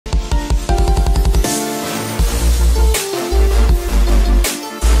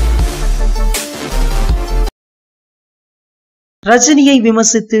ரஜினியை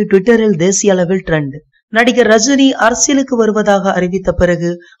விமர்சித்து ட்விட்டரில் தேசிய அளவில் ட்ரெண்ட். நடிகர் ரஜினி அரசியலுக்கு வருவதாக அறிவித்த பிறகு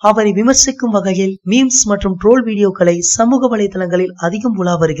அவரை விமர்சிக்கும் வகையில் மீம்ஸ் மற்றும் ட்ரோல் வீடியோக்களை சமூக வலைதளங்களில் அதிகம்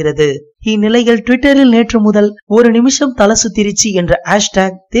உலா வருகிறது. இந்நிலையில் ட்விட்டரில் நேற்று முதல் ஒரு நிமிஷம் தல சுத்திருச்சு என்ற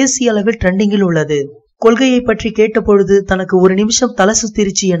ஹேஷ்டேக் தேசிய அளவில் ட்ரெண்டிங்கில் உள்ளது. கொள்கையை பற்றி கேட்டபொழுது தனக்கு ஒரு நிமிஷம் தல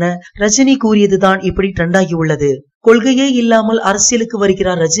சுத்திருச்சு என ரஜினி கூறியதுதான் இப்படி ட்ரெண்டாகி உள்ளது. கொள்கையே இல்லாமல் அரசியலுக்கு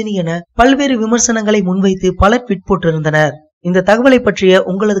வருகிறார் ரஜினி என பல்வேறு விமர்சனங்களை முன்வைத்து பலர் ட்வீட் போட்டிருந்தனர். இந்த தகவலை பற்றிய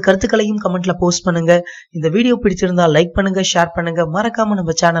உங்களது கருத்துக்களையும் கமெண்ட்ல போஸ்ட் பண்ணுங்க. இந்த வீடியோ பிடிச்சிருந்தா லைக் பண்ணுங்க, ஷேர் பண்ணுங்க, மறக்காம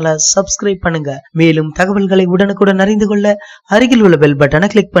நம்ம சேனலை சப்ஸ்கிரைப் பண்ணுங்க. மேலும் தகவல்களை உடனுக்குடன் அறிந்து கொள்ள அருகில் உள்ள பெல் பட்டனை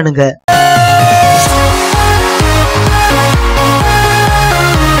கிளிக் பண்ணுங்க.